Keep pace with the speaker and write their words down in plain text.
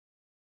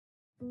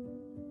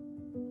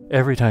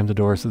Every time the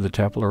doors of the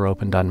chapel are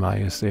open, Don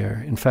Maya is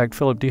there. In fact,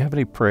 Philip, do you have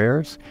any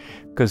prayers?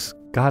 Because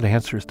God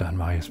answers Don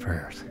Maya's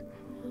prayers.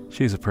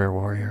 She's a prayer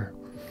warrior.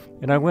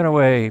 And I went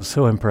away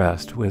so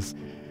impressed with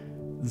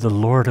the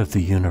Lord of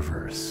the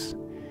universe,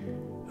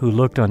 who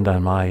looked on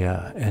Don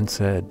Maya and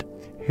said,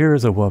 here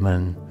is a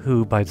woman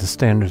who, by the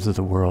standards of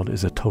the world,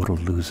 is a total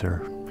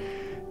loser.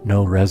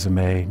 No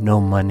resume, no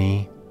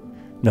money,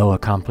 no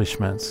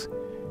accomplishments.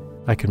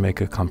 I can make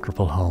a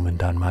comfortable home in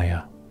Don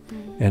Maya.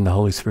 And the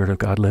Holy Spirit of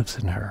God lives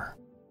in her.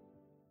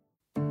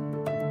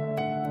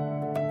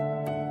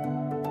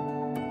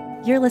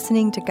 You're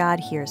listening to God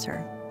Hears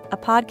Her, a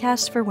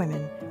podcast for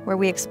women where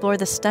we explore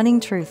the stunning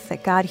truth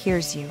that God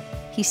hears you,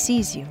 He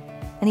sees you,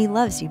 and He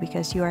loves you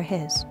because you are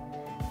His.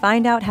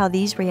 Find out how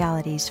these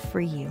realities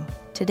free you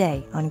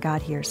today on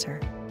God Hears Her.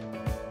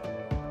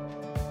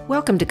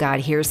 Welcome to God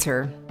Hears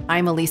Her.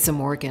 I'm Elisa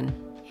Morgan.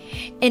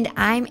 And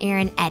I'm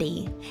Erin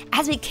Eddy.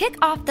 As we kick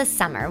off the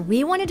summer,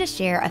 we wanted to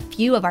share a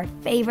few of our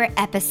favorite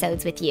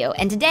episodes with you.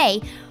 And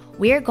today,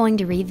 we're going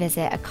to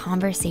revisit a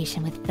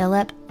conversation with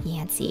Philip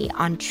Yancey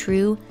on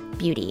true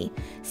beauty.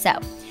 So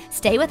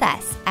stay with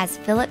us as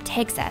Philip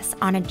takes us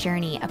on a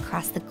journey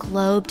across the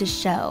globe to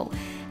show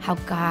how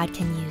God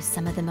can use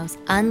some of the most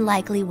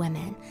unlikely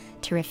women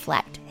to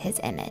reflect His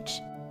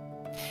image.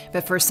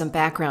 But first, some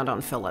background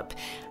on Philip.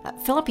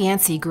 Philip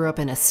Yancey grew up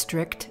in a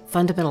strict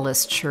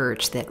fundamentalist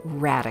church that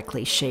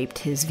radically shaped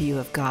his view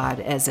of God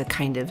as a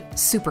kind of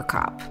super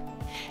cop.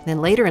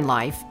 Then later in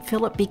life,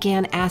 Philip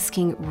began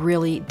asking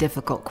really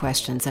difficult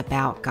questions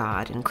about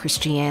God and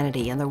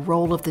Christianity and the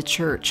role of the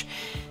church.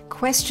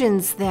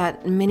 Questions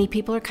that many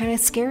people are kind of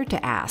scared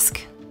to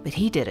ask, but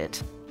he did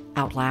it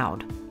out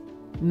loud.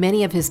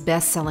 Many of his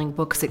best-selling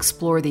books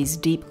explore these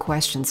deep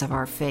questions of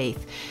our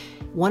faith.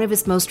 One of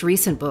his most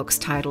recent books,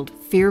 titled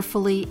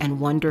Fearfully and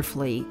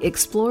Wonderfully,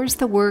 explores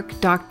the work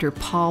Dr.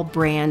 Paul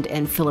Brand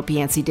and Philip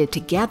Yancey did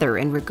together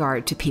in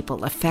regard to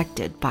people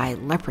affected by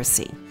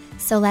leprosy.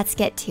 So let's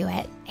get to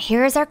it.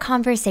 Here is our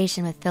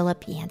conversation with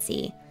Philip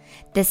Yancey.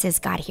 This is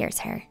God Hears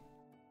Her.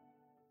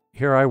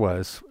 Here I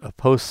was, a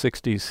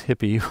post-60s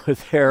hippie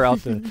with hair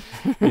out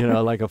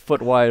like a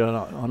foot wide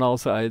on all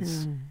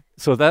sides.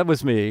 So that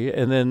was me.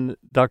 And then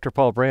Dr.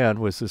 Paul Brand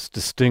was this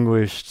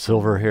distinguished,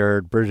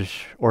 silver-haired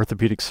British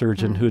orthopedic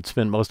surgeon who had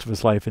spent most of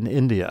his life in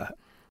India.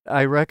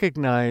 I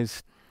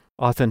recognized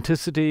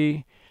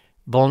authenticity,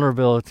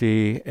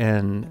 vulnerability,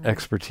 and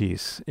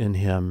expertise in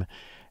him.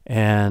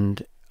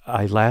 And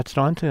I latched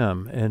onto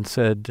him and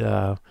said,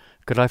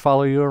 could I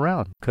follow you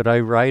around? Could I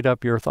write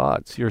up your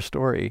thoughts, your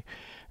story?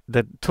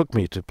 That took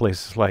me to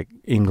places like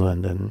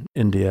England and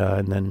India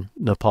and then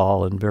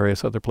Nepal and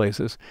various other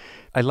places.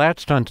 I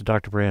latched onto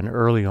Dr. Brand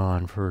early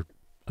on for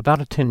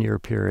about a 10-year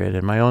period,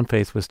 and my own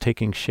faith was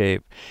taking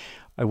shape.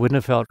 I wouldn't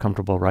have felt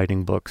comfortable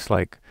writing books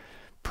like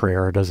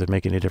Prayer Doesn't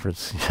Make Any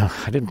Difference.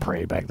 I didn't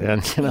pray back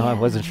then. I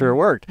wasn't sure it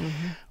worked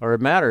or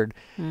it mattered.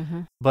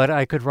 But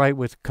I could write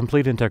with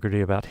complete integrity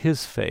about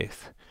his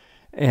faith.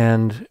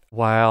 And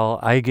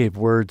while I gave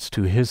words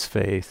to his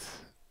faith,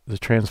 the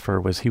transfer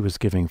was he was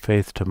giving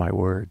faith to my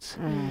words.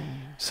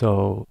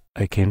 So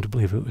I came to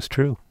believe it was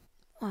true.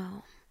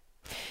 Wow.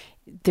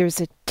 There's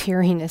a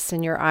teariness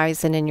in your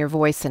eyes and in your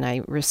voice, and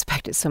I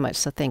respect it so much.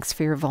 So thanks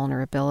for your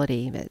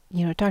vulnerability.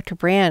 But, Dr.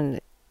 Brand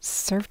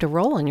served a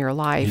role in your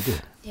life. He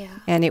did. Yeah.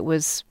 And it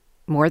was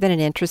more than an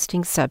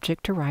interesting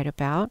subject to write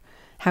about.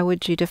 How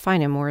would you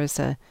define him more as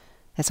a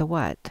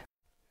what?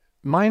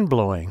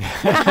 Mind-blowing,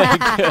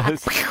 I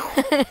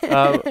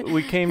guess.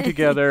 We came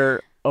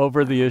together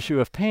over the issue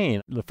of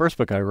pain. The first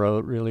book I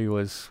wrote really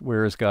was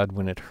Where is God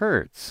When It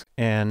Hurts?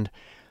 And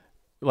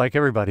like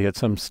everybody at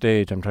some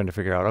stage, I'm trying to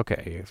figure out,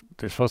 okay, if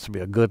there's supposed to be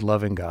a good,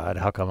 loving God,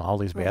 how come all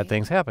these bad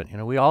things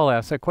happen? We all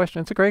ask that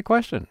question. It's a great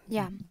question.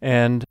 Yeah.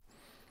 And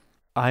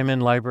I'm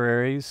in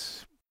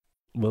libraries.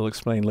 We'll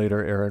explain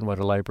later, Erin, what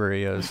a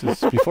library is.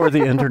 It's before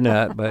the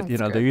internet, but,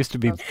 there used to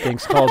be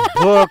things called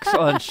books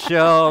on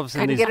shelves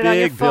in these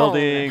big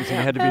buildings, and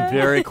you had to be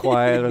very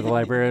quiet or the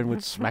librarian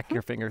would smack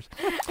your fingers.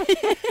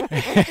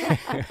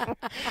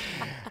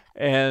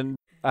 And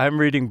I'm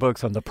reading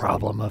books on the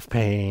problem of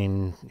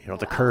pain,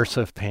 the curse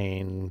of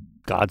pain,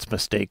 God's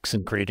mistakes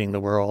in creating the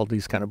world,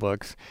 these kind of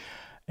books.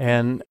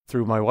 And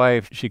through my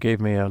wife, she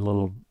gave me a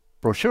little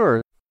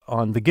brochure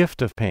on The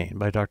Gift of Pain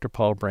by Dr.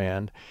 Paul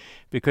Brand,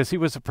 because he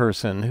was a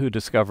person who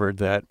discovered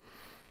that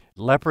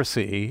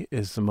leprosy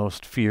is the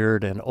most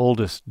feared and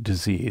oldest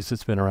disease.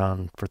 It's been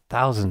around for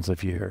thousands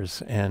of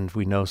years, and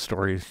we know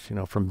stories,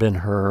 from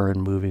Ben-Hur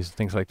and movies and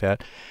things like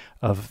that,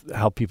 of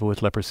how people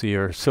with leprosy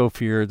are so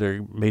feared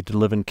they're made to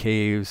live in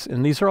caves.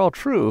 And these are all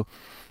true,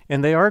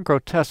 and they are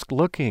grotesque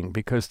looking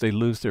because they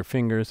lose their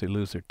fingers, they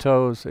lose their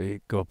toes,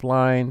 they go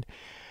blind.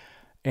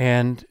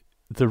 And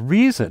the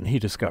reason he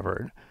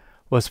discovered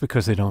was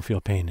because they don't feel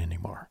pain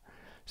anymore.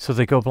 So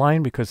they go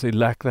blind because they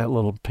lack that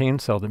little pain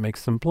cell that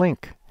makes them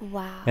blink.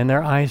 Wow. And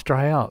their eyes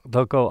dry out.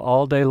 They'll go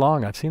all day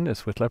long. I've seen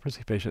this with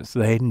leprosy patients.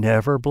 They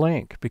never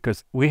blink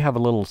because we have a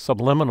little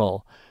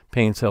subliminal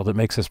pain cell that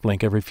makes us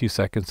blink every few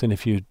seconds. And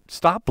if you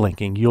stop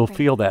blinking, you'll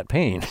feel that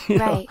pain.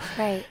 Right.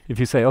 If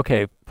you say,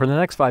 okay, for the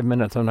next 5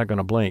 minutes, I'm not going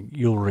to blink,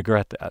 you'll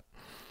regret that.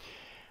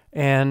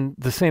 And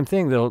the same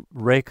thing, they'll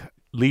rake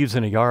leaves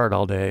in a yard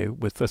all day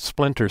with a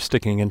splinter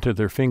sticking into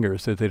their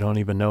fingers that they don't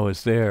even know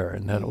is there,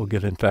 and that will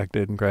get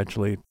infected, and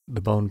gradually the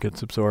bone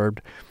gets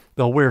absorbed.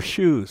 They'll wear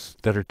shoes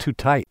that are too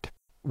tight.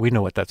 We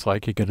know what that's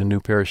like. You get a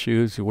new pair of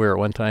shoes, you wear it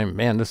one time,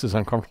 man, this is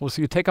uncomfortable,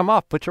 so you take them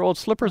off, put your old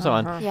slippers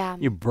on. Yeah.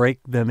 You break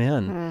them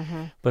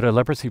in. But a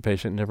leprosy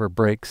patient never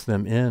breaks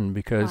them in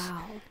because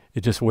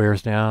it just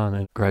wears down,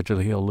 and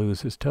gradually he'll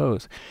lose his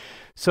toes.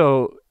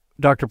 So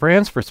Dr.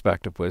 Brand's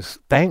perspective was,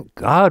 thank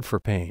God for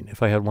pain.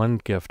 If I had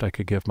one gift I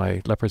could give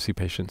my leprosy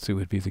patients, it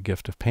would be the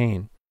gift of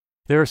pain.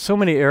 There are so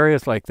many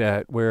areas like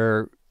that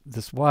where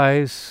this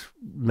wise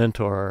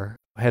mentor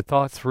had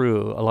thought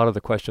through a lot of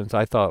the questions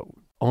I thought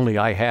only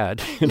I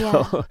had, you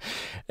know,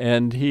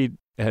 and he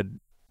had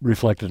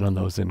reflected on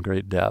those in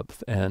great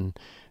depth and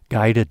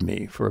guided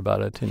me for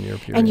about a 10-year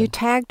period. And you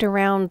tagged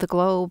around the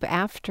globe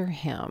after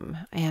him,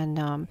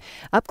 and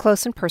up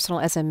close and personal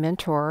as a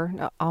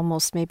mentor,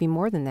 almost maybe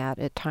more than that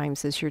at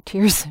times, as your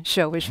tears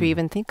show as you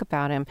even think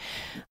about him.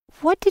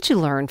 What did you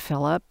learn,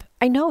 Philip?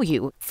 I know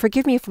you.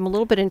 Forgive me if I'm a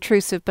little bit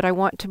intrusive, but I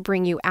want to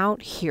bring you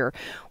out here.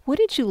 What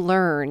did you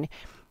learn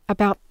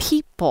about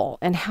people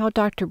and how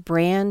Dr.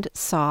 Brand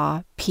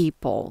saw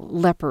people,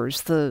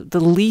 lepers, the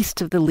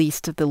least of the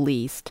least of the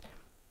least,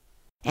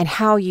 and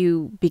how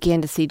you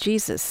began to see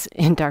Jesus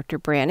in Dr.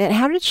 Brand? And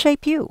how did it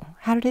shape you?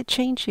 How did it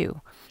change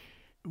you?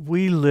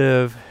 We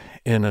live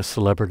in a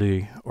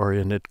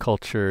celebrity-oriented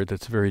culture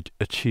that's a very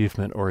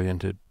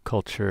achievement-oriented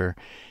culture,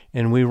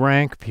 and we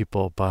rank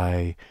people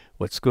by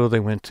what school they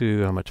went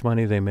to, how much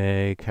money they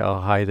make, how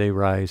high they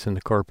rise in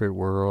the corporate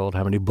world,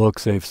 how many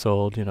books they've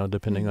sold, you know,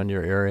 depending on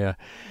your area.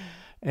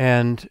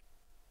 And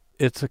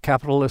it's a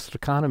capitalist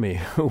economy.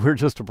 We're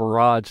just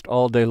barraged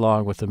all day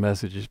long with the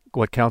message.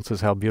 What counts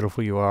is how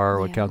beautiful you are.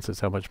 What counts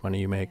is how much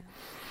money you make.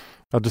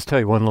 I'll just tell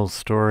you one little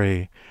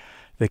story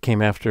that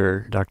came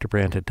after Dr.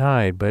 Brand had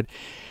died. But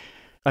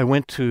I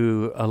went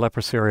to a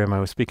leprosarium. I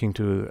was speaking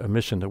to a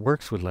mission that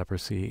works with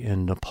leprosy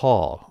in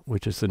Nepal,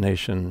 which is the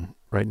nation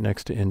right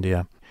next to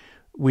India.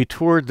 We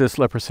toured this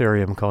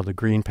leprosarium called the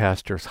Green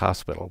Pastures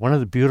Hospital. One of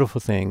the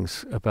beautiful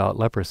things about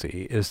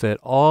leprosy is that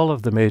all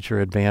of the major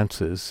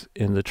advances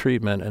in the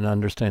treatment and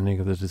understanding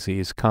of the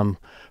disease come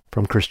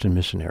from Christian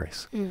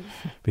missionaries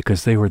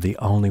because they were the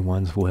only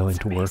ones willing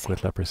to work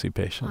with leprosy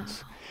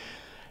patients. Wow.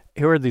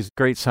 Here are these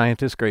great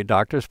scientists, great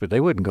doctors, but they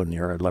wouldn't go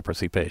near a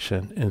leprosy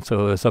patient. And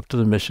so it was up to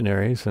the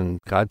missionaries,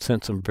 and God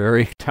sent some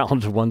very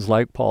talented ones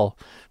like Paul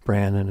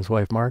Brand and his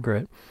wife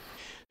Margaret.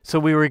 So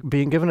we were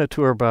being given a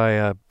tour by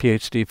a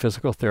PhD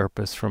physical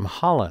therapist from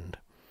Holland.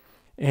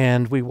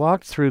 And we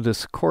walked through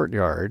this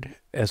courtyard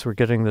as we're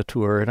getting the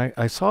tour, and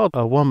I saw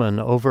a woman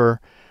over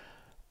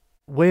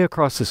way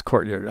across this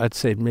courtyard, I'd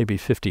say maybe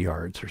 50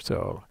 yards or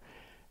so.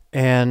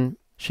 And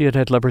she had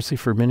had leprosy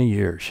for many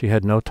years. She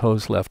had no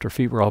toes left. Her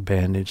feet were all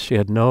bandaged. She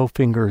had no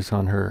fingers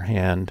on her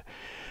hand.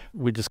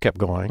 We just kept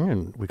going,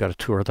 and we got a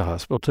tour of the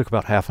hospital. It took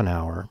about half an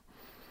hour.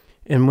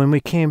 And when we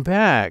came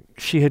back,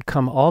 she had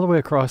come all the way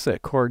across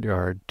that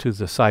courtyard to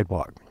the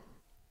sidewalk.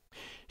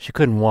 She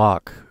couldn't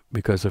walk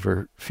because of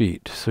her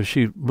feet, so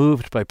she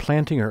moved by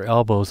planting her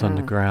elbows on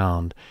the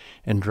ground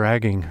and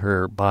dragging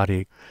her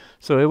body.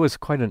 So it was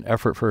quite an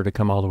effort for her to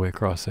come all the way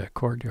across that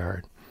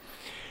courtyard.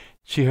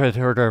 She had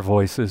heard our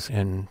voices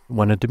and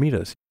wanted to meet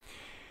us.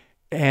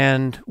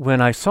 And when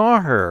I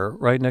saw her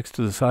right next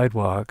to the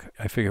sidewalk,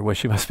 I figured, well,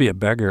 she must be a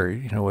beggar.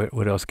 You know,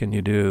 what else can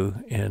you do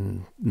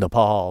in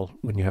Nepal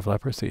when you have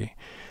leprosy?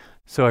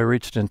 So I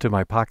reached into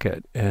my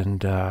pocket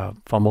and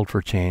fumbled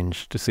for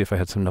change to see if I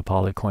had some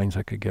Nepali coins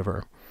I could give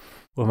her.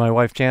 Well, my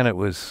wife Janet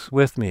was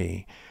with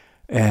me,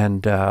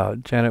 and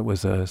Janet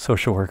was a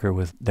social worker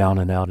with Down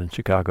and Out in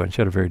Chicago, and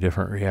she had a very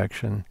different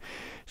reaction.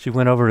 She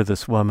went over to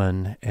this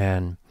woman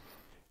and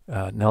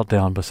knelt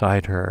down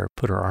beside her,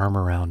 put her arm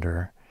around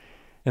her.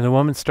 And the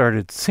woman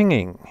started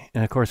singing.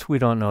 And, of course, we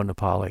don't know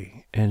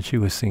Nepali. And she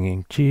was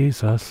singing,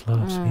 "Jesus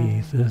loves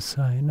me, this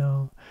I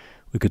know."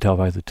 We could tell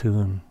by the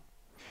tune.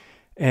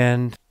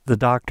 And the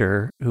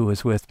doctor who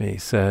was with me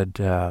said,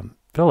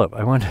 "Philip,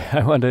 I want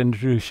to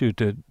introduce you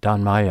to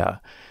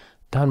Danmaya.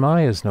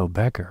 Danmaya is no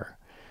beggar.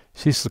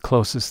 She's the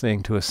closest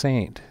thing to a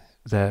saint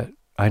that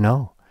I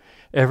know.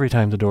 Every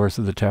time the doors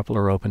of the chapel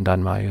are open,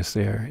 Danmaya is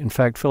there. In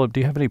fact, Philip, do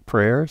you have any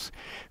prayers?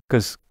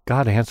 Because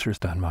God answers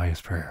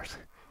Danmaya's prayers.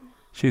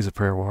 She's a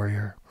prayer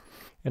warrior."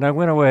 And I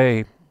went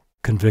away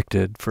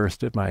convicted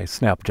first at my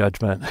snap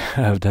judgment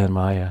of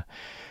Danmaya,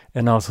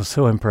 and also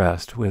so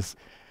impressed with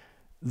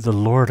the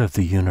Lord of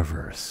the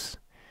universe,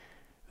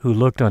 who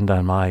looked on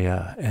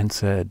Danmaya and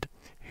said,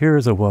 here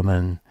is a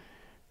woman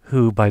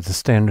who, by the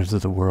standards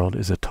of the world,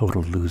 is a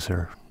total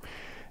loser.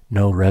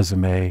 No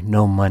resume,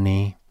 no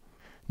money,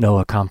 no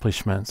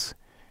accomplishments,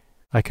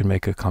 I can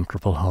make a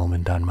comfortable home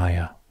in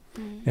Danmaya.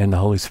 And the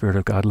Holy Spirit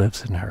of God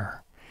lives in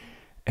her.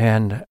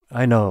 And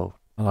I know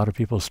a lot of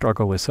people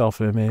struggle with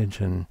self-image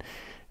and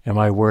am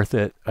I worth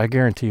it? I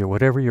guarantee you,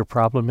 whatever your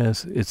problem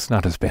is, it's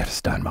not as bad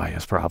as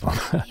Danmaya's problem.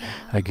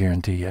 I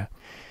guarantee you.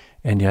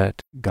 And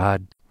yet,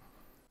 God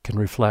can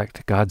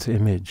reflect God's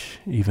image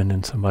even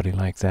in somebody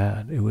like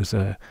that. It was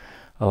a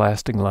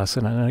lasting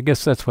lesson. And I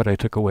guess that's what I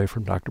took away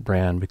from Dr.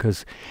 Brand,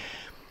 because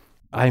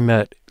I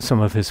met some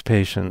of his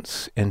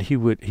patients, and he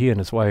and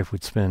his wife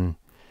would spend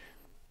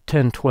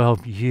 10,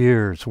 12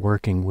 years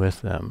working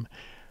with them.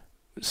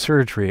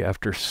 Surgery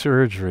after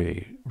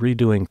surgery,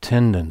 redoing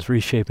tendons,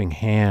 reshaping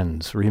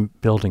hands,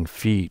 rebuilding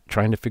feet,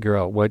 trying to figure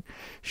out what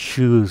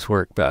shoes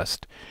work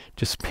best.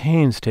 Just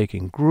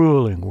painstaking,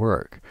 grueling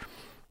work.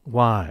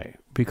 Why?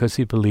 Because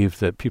he believed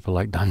that people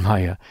like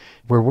Danmaya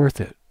were worth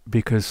it,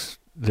 because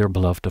they're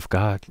beloved of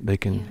God. They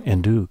can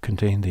and do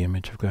contain the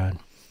image of God.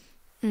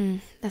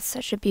 That's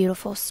such a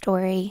beautiful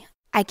story.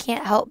 I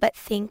can't help but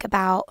think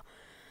about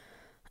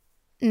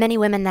many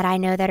women that I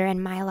know that are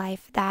in my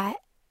life that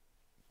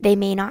they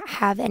may not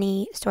have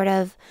any sort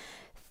of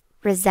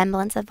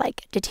resemblance of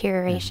like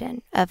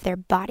deterioration of their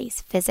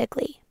bodies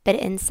physically, but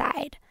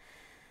inside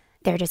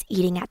they're just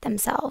eating at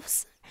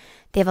themselves.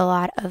 They have a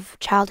lot of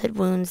childhood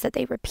wounds that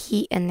they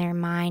repeat in their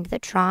mind, the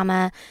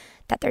trauma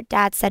that their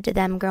dad said to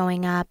them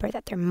growing up, or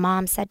that their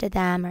mom said to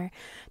them, or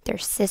their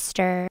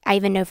sister. I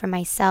even know for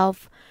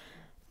myself,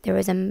 there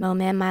was a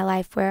moment in my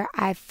life where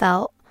I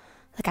felt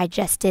like I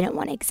just didn't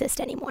want to exist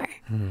anymore.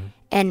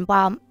 And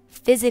while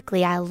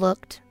physically I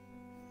looked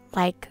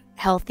like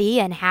healthy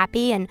and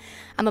happy and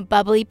I'm a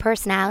bubbly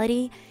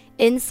personality,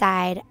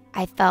 inside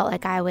I felt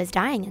like I was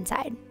dying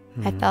inside.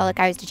 I felt like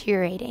I was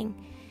deteriorating.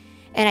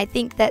 And I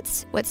think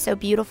that's what's so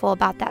beautiful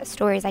about that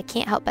story is I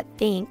can't help but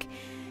think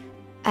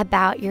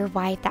about your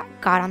wife that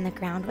got on the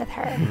ground with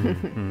her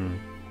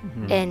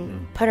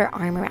and put her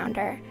arm around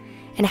her.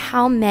 And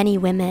how many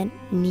women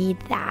need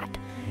that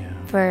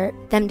for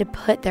them to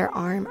put their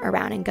arm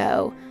around and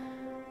go,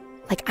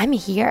 like, I'm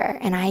here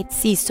and I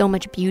see so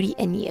much beauty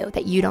in you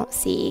that you don't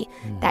see,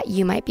 that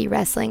you might be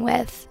wrestling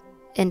with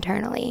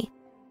internally.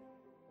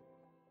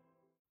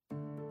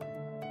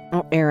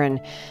 Oh, Erin,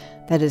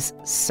 that is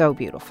so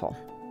beautiful.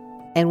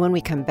 And when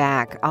we come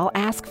back, I'll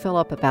ask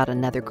Philip about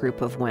another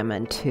group of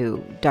women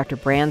too, Dr.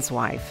 Brand's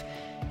wife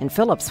and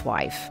Philip's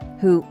wife,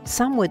 who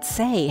some would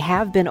say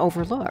have been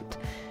overlooked.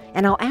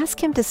 And I'll ask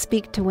him to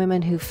speak to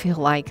women who feel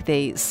like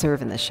they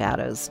serve in the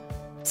shadows.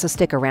 So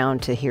stick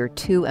around to hear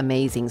two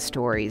amazing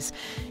stories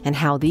and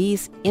how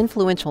these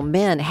influential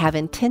men have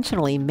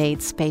intentionally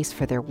made space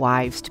for their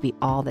wives to be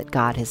all that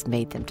God has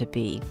made them to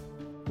be.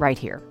 Right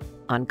here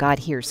on God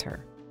Hears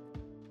Her.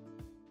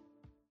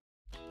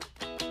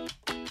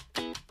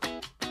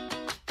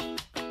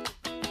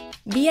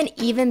 Be an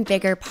even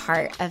bigger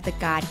part of the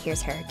God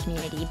Hears Her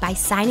community by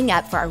signing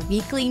up for our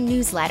weekly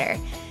newsletter.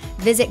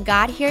 Visit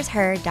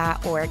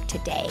GodHearsHer.org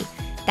today.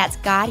 That's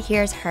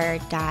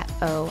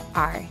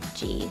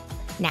GodHearsHer.org.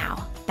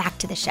 Now, back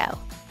to the show.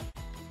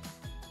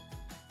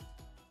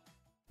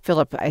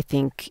 Philip, I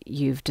think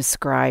you've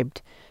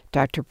described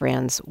Dr.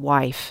 Brand's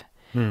wife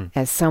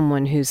as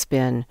someone who's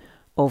been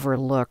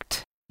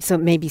overlooked, so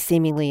maybe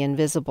seemingly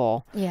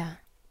invisible. Yeah.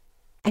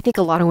 I think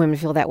a lot of women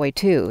feel that way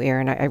too,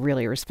 Erin. I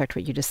really respect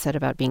what you just said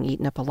about being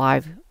eaten up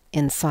alive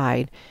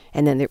inside.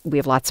 And then we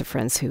have lots of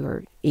friends who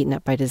are eaten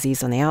up by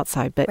disease on the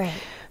outside.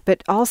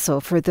 But also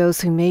for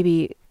those who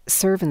maybe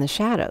serve in the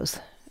shadows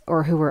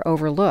or who are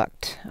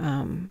overlooked,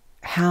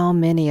 how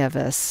many of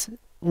us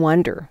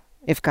wonder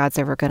if God's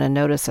ever going to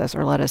notice us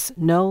or let us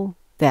know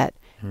that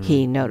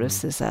he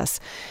notices us.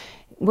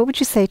 What would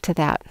you say to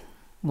that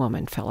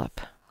woman, Philip?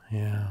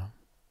 Yeah.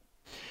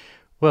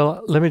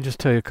 Well, let me just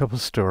tell you a couple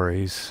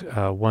stories.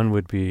 One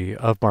would be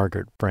of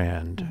Margaret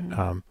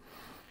Brand.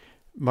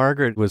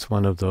 Margaret was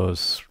one of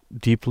those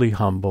deeply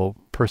humble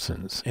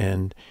persons,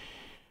 and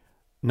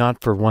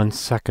not for 1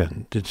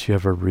 second did she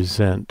ever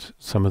resent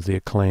some of the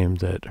acclaim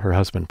that her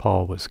husband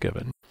Paul was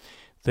given.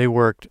 They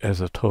worked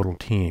as a total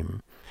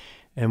team.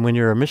 And when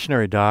you're a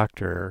missionary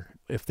doctor,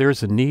 if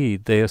there's a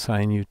need, they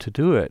assign you to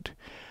do it.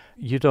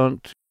 You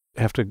don't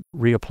have to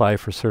reapply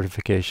for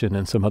certification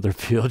in some other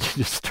field.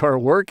 You just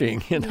start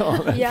working, you know.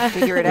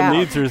 Figure it out. The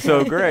needs are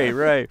so great,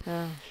 right?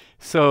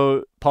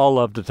 So Paul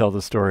loved to tell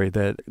the story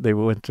that they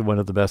went to one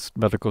of the best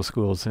medical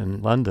schools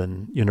in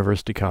London,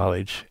 University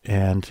College,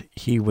 and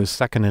he was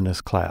second in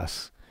his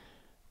class.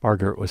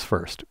 Margaret was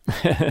first.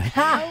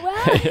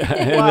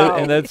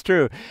 And that's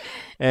true.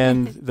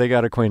 And they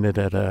got acquainted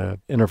at a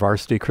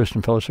InterVarsity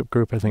Christian Fellowship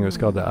group. I think it was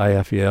called the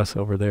IFES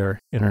over there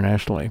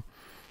internationally.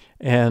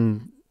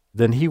 And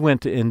then he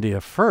went to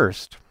India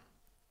first,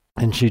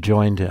 and she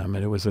joined him.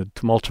 And it was a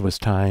tumultuous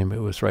time. It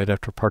was right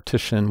after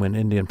partition when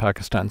India and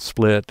Pakistan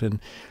split, and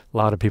a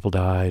lot of people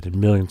died, and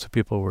millions of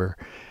people were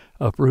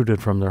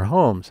uprooted from their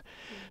homes.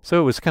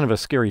 So it was kind of a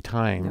scary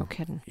time. No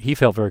kidding. He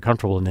felt very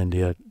comfortable in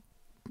India.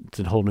 It's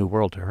a whole new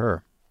world to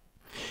her.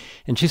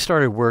 And she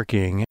started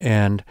working,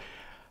 and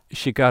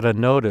she got a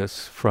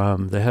notice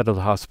from the head of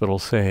the hospital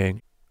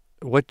saying,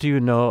 "What do you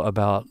know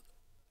about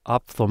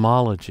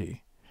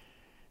ophthalmology.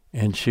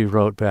 And she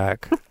wrote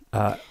back,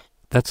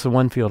 that's the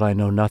one field I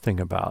know nothing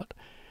about.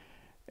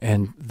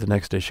 And the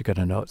next day she got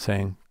a note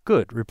saying,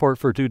 good, report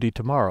for duty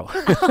tomorrow.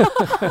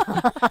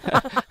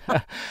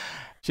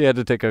 She had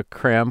to take a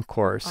cram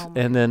course.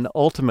 And then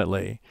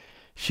ultimately,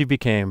 she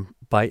became,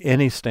 by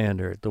any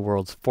standard, the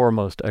world's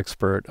foremost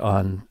expert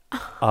on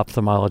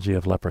ophthalmology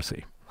of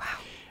leprosy. Wow.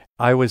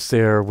 I was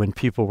there when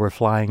people were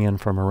flying in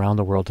from around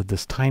the world to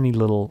this tiny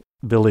little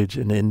village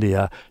in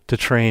India to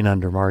train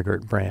under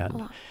Margaret Brand.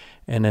 Wow.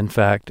 And in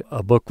fact,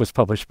 a book was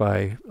published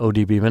by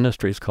ODB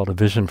Ministries called A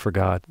Vision for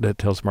God that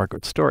tells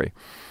Margaret's story.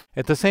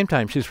 At the same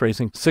time, she's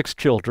raising 6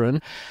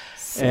 children.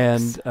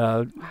 And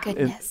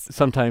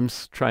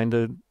sometimes trying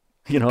to,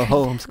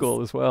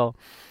 homeschool as well.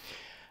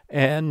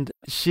 And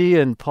she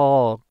and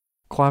Paul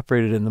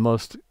cooperated in the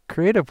most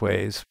creative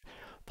ways.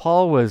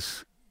 Paul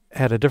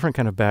had a different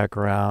kind of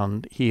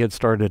background. He had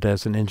started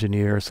as an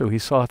engineer, so he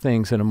saw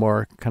things in a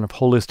more kind of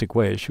holistic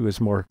way. She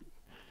was more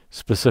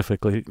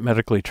specifically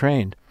medically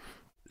trained.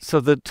 So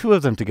the two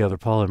of them together,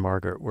 Paul and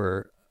Margaret,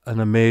 were an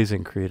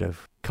amazing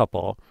creative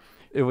couple.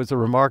 It was a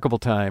remarkable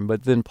time,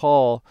 but then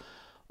Paul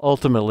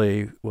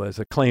ultimately was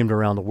acclaimed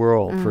around the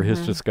world for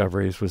his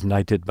discoveries, was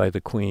knighted by the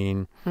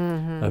Queen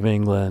of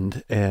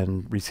England,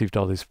 and received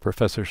all these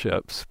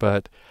professorships.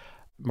 But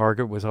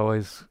Margaret was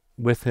always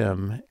with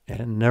him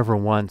and never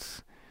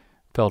once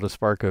felt a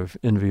spark of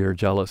envy or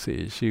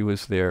jealousy. She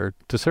was there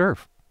to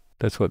serve.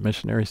 That's what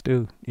missionaries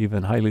do,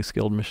 even highly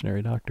skilled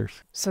missionary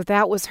doctors. So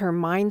that was her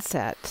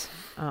mindset.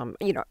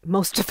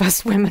 Most of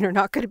us women are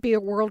not going to be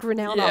a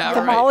world-renowned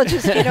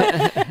ophthalmologist,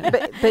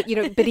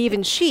 right. but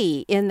even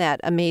she, in that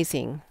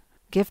amazing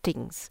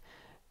giftings,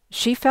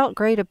 she felt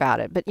great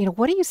about it. But,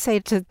 what do you say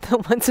to the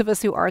ones of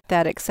us who aren't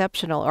that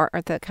exceptional or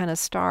aren't that kind of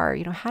star?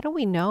 How do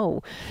we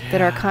know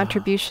that our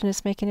contribution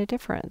is making a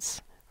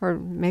difference? Or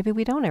maybe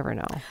we don't ever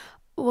know.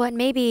 Well, and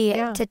maybe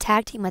to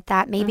tag team with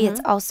that, maybe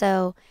it's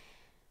also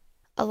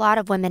a lot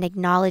of women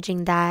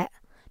acknowledging that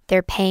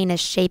their pain is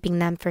shaping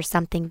them for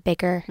something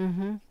bigger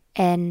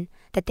and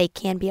that they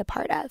can be a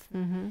part of.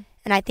 And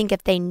I think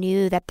if they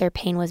knew that their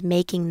pain was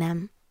making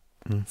them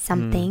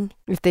something.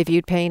 If they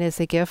viewed pain as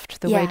a gift,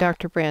 the way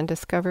Dr. Brand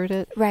discovered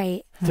it.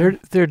 Right.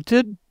 There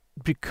did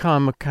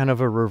become a kind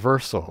of a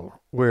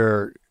reversal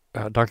where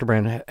Dr.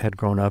 Brand had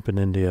grown up in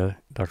India,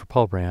 Dr.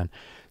 Paul Brand,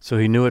 so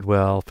he knew it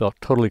well, felt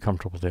totally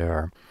comfortable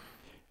there.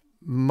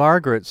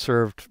 Margaret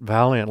served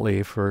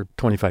valiantly for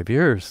 25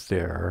 years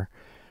there.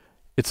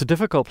 It's a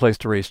difficult place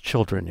to raise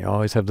children. You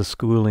always have the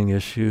schooling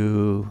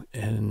issue,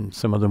 and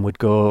some of them would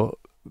go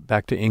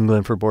back to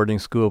England for boarding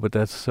school, but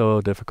that's so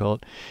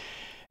difficult.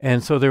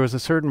 And so there was a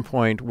certain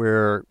point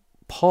where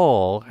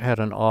Paul had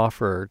an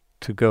offer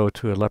to go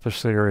to a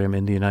leprosarium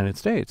in the United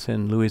States,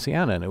 in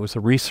Louisiana, and it was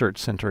a research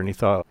center, and he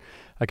thought,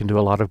 I can do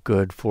a lot of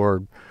good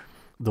for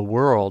the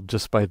world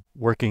just by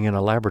working in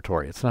a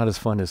laboratory. It's not as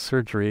fun as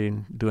surgery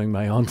and doing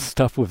my own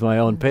stuff with my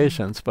own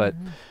patients, but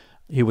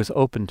he was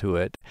open to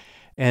it.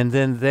 And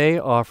then they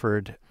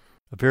offered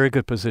a very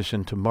good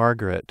position to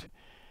Margaret,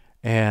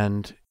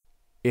 and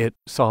it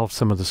solved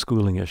some of the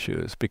schooling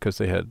issues because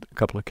they had a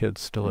couple of kids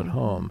still at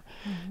home.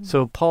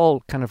 So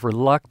Paul kind of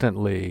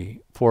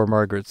reluctantly, for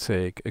Margaret's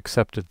sake,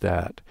 accepted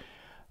that.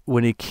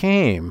 When he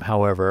came,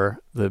 however,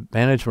 the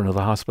management of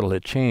the hospital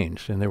had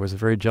changed, and there was a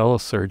very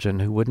jealous surgeon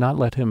who would not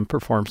let him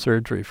perform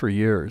surgery for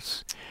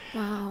years.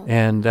 Wow.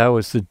 And that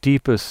was the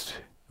deepest.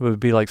 It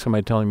would be like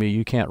somebody telling me,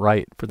 you can't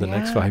write for the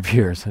next 5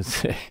 years. I'd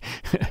say,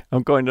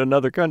 I'm going to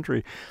another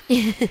country.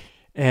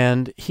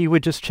 And he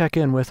would just check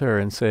in with her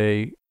and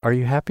say, are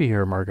you happy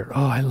here, Margaret?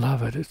 Oh, I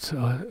love it. It's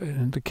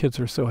and the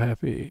kids are so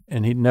happy.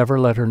 And he'd never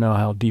let her know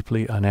how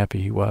deeply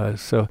unhappy he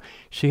was. So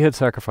she had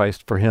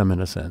sacrificed for him, in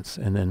a sense.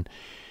 And then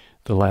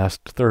the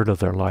last third of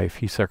their life,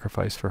 he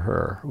sacrificed for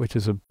her, which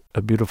is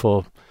a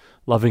beautiful,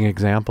 loving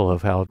example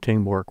of how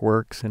teamwork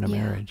works in a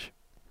marriage.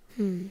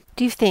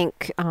 Do you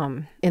think,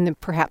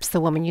 perhaps the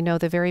woman you know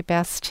the very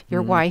best,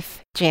 your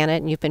wife,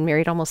 Janet, and you've been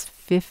married almost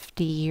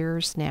 50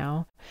 years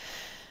now,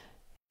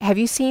 have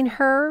you seen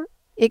her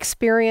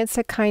experience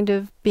a kind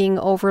of being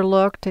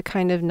overlooked, a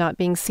kind of not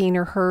being seen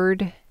or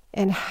heard?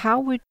 And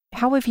how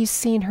have you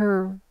seen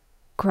her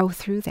grow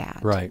through that?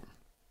 Right.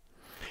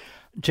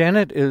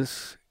 Janet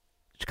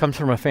comes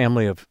from a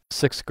family of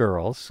 6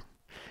 girls,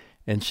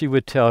 and she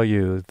would tell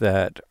you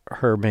that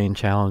her main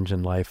challenge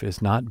in life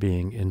is not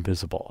being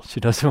invisible. She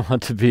doesn't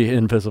want to be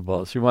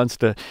invisible. She wants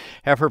to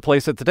have her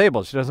place at the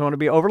table. She doesn't want to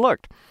be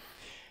overlooked.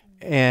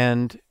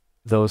 And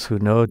those who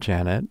know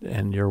Janet,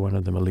 and you're one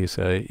of them,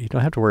 Elisa, you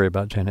don't have to worry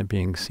about Janet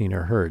being seen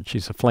or heard.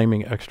 She's a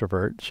flaming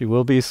extrovert. She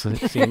will be seen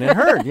and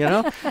heard,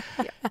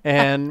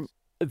 And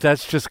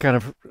that's just kind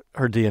of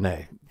her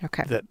DNA.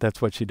 Okay.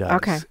 That's what she does.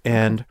 Okay.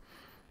 And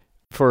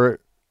for,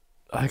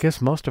 I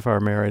guess, most of our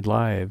married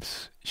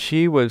lives,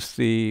 she was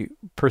the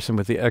person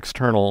with the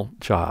external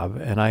job,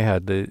 and I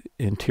had the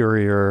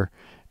interior,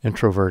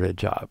 introverted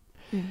job.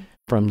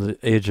 From the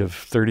age of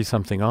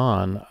 30-something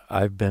on,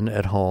 I've been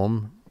at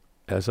home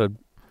as a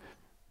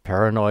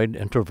paranoid,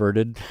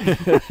 introverted,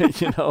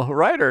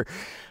 writer.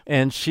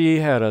 And she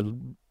had a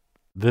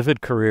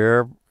vivid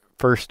career,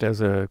 first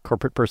as a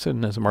corporate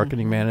person, as a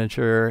marketing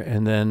manager,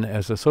 and then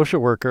as a social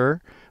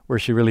worker, where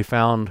she really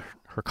found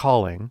her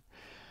calling.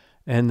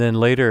 And then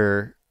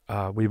later,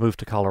 we moved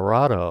to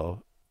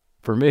Colorado.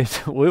 For me,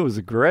 it was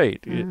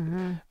great.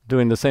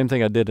 Doing the same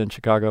thing I did in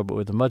Chicago, but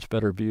with a much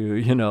better view,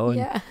 and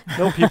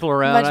no people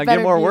around. I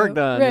get more work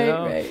done.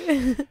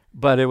 Right.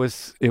 But it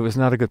was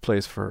not a good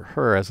place for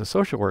her as a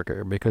social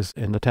worker, because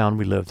in the town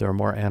we lived, there are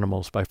more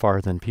animals by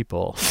far than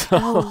people.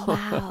 Oh,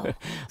 wow.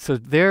 So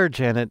there,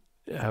 Janet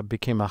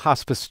became a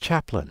hospice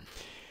chaplain.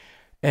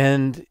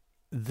 And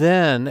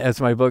then, as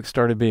my book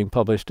started being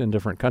published in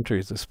different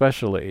countries,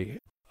 especially,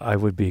 I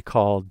would be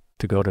called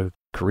to go to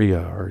Korea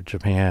or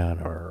Japan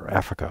or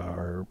Africa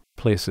or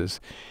places.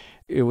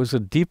 It was a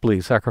deeply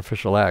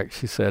sacrificial act.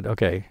 She said,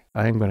 okay,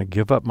 I'm going to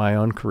give up my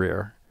own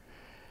career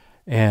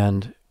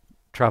and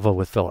travel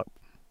with Philip.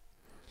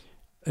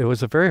 It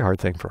was a very hard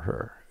thing for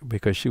her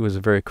because she was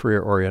a very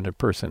career-oriented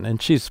person.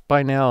 And she's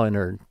by now in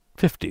her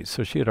 50s,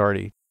 so she had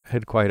already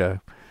had quite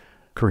a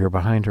career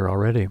behind her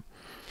already.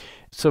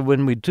 So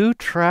when we do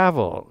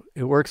travel,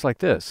 it works like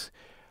this.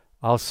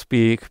 I'll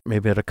speak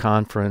maybe at a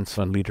conference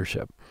on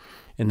leadership,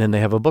 and then they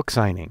have a book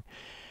signing.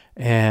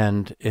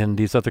 And in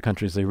these other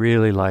countries, they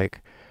really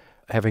like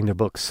having their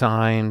book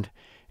signed,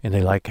 and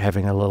they like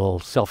having a little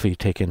selfie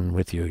taken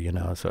with you,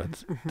 So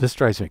this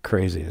drives me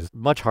crazy. It's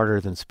much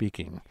harder than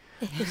speaking.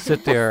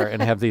 Sit there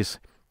and have these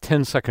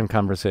 10-second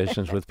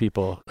conversations with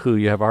people who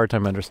you have a hard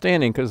time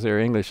understanding because their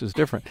English is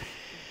different.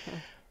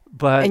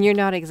 And you're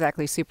not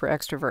exactly super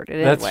extroverted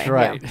anyway. That's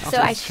right. Yeah. So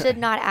I should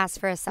not ask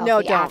for a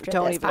selfie after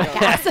this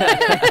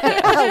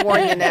podcast. I'll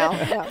warn you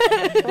now.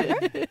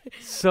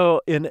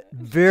 So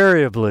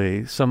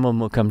invariably, someone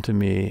will come to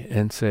me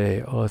and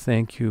say, oh,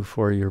 thank you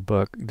for your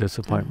book,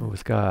 Disappointment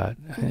with God.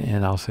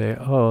 And I'll say,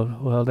 oh,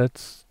 well,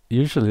 that's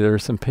usually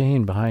there's some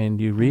pain behind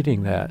you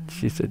reading that.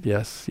 She said,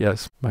 yes,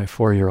 my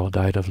 4-year-old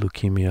died of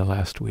leukemia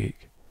last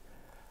week.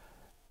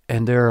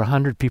 And there are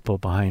 100 people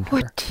behind her.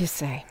 What do you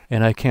say?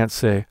 And I can't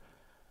say,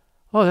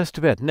 oh, that's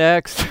too bad.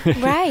 Next.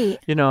 Right.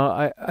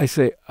 I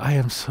say, I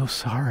am so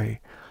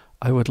sorry.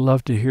 I would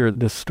love to hear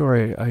this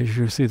story.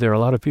 You see there are a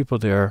lot of people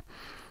there.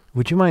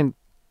 Would you mind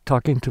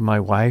talking to my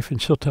wife?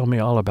 And she'll tell me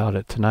all about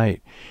it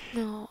tonight.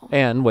 No.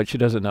 And what she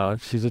doesn't know,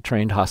 she's a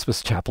trained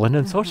hospice chaplain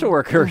and social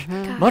worker.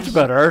 Much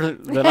better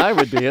than I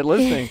would be at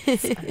listening.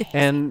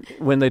 And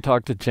when they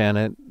talk to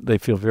Janet, they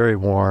feel very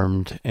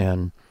warmed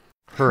and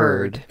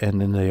heard. And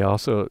then they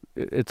also,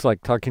 it's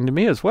like talking to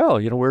me as well.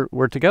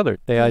 We're together.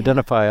 They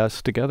identify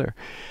us together.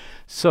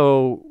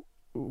 So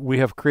we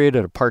have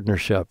created a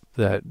partnership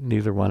that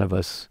neither one of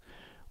us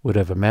would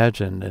have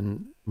imagined,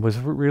 and was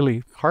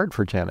really hard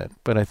for Janet.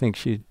 But I think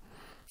she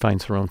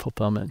finds her own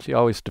fulfillment. She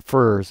always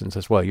defers and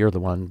says, well, you're the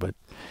one, but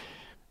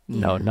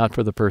no, not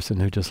for the person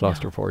who just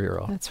lost her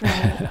 4-year-old. That's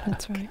right.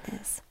 That's right.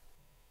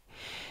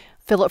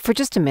 Philip, for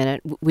just a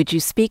minute, would you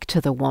speak to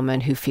the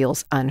woman who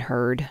feels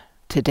unheard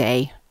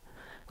today?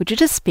 Would you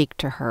just speak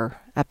to her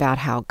about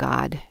how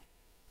God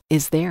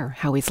is there,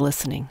 how he's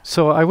listening?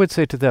 So I would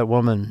say to that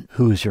woman,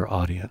 who is your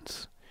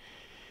audience?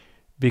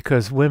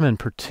 Because women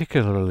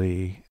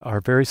particularly are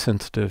very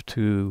sensitive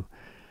to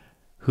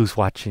who's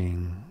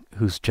watching,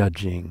 who's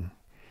judging.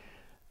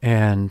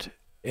 And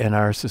in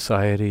our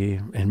society,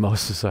 in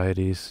most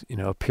societies,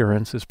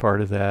 appearance is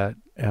part of that.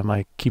 Am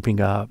I keeping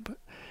up?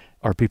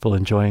 Are people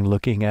enjoying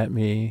looking at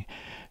me?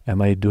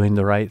 Am I doing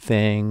the right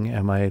thing?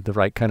 Am I the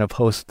right kind of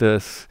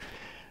hostess?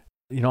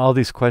 All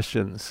these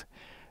questions.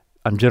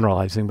 I'm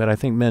generalizing, but I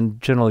think men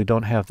generally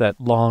don't have that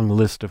long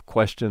list of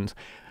questions.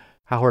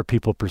 How are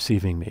people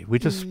perceiving me? We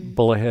just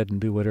bull ahead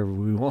and do whatever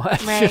we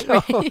want. Right,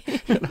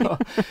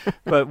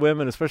 But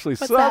women, especially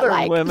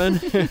Southern women,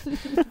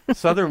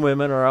 Southern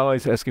women are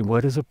always asking,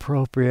 what is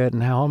appropriate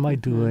and how am I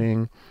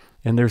doing?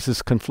 And there's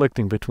this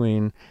conflicting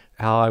between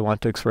how I want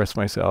to express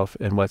myself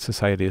and what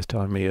society is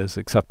telling me is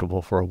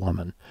acceptable for a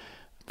woman.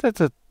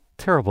 That's a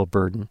terrible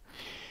burden.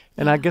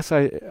 And I guess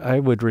I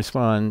would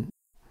respond,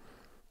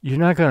 you're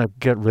not going to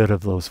get rid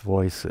of those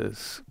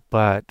voices,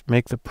 but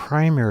make the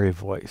primary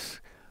voice,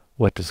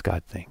 what does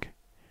God think?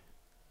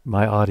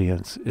 My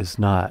audience is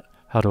not,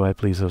 how do I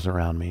please those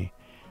around me?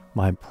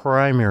 My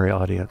primary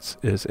audience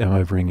is, am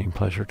I bringing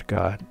pleasure to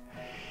God?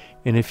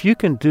 And if you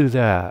can do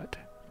that,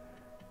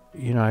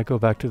 I go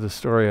back to the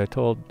story I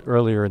told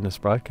earlier in this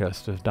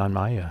broadcast of Don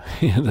Maya,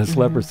 this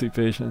leprosy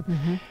patient.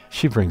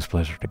 She brings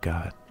pleasure to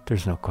God.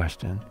 There's no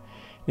question.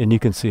 And you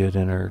can see it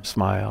in her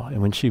smile.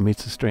 And when she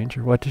meets a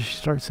stranger, what does she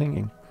start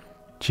singing?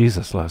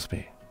 Jesus loves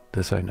me.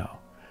 This I know,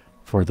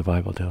 for the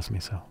Bible tells me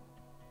so.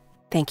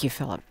 Thank you,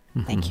 Philip.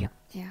 Thank you.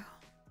 Yeah.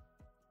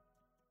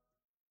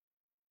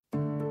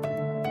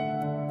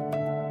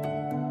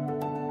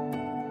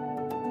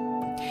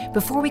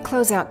 Before we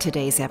close out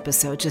today's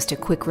episode, just a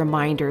quick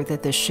reminder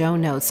that the show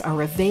notes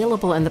are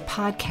available in the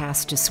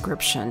podcast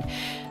description.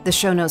 The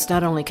show notes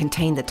not only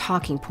contain the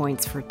talking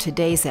points for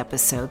today's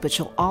episode, but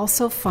you'll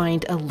also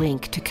find a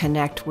link to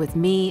connect with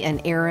me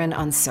and Erin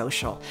on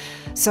social.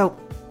 So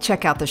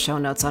check out the show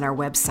notes on our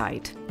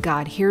website,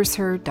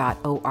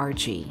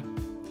 godhearsher.org.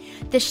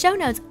 The show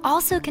notes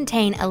also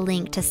contain a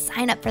link to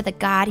sign up for the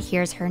God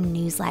Hears Her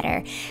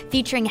newsletter,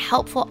 featuring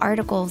helpful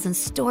articles and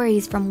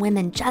stories from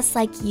women just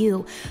like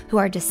you who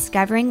are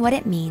discovering what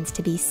it means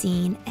to be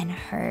seen and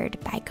heard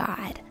by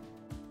God.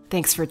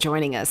 Thanks for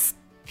joining us.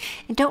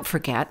 And don't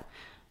forget,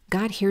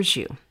 God hears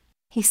you.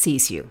 He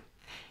sees you.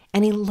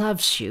 And He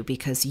loves you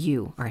because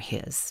you are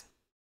His.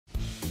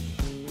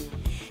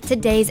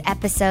 Today's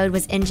episode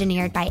was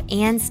engineered by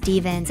Ann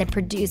Stevens and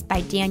produced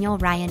by Daniel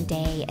Ryan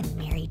Day and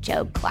Mary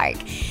Jo Clark.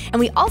 And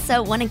we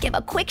also want to give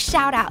a quick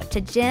shout out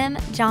to Jim,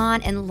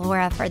 John, and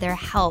Laura for their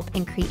help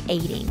in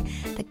creating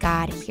the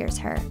God Hears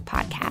Her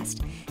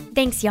podcast.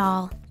 Thanks,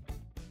 y'all.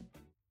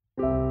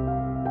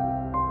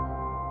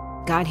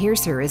 God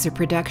Hears Her is a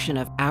production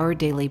of Our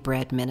Daily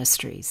Bread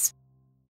Ministries.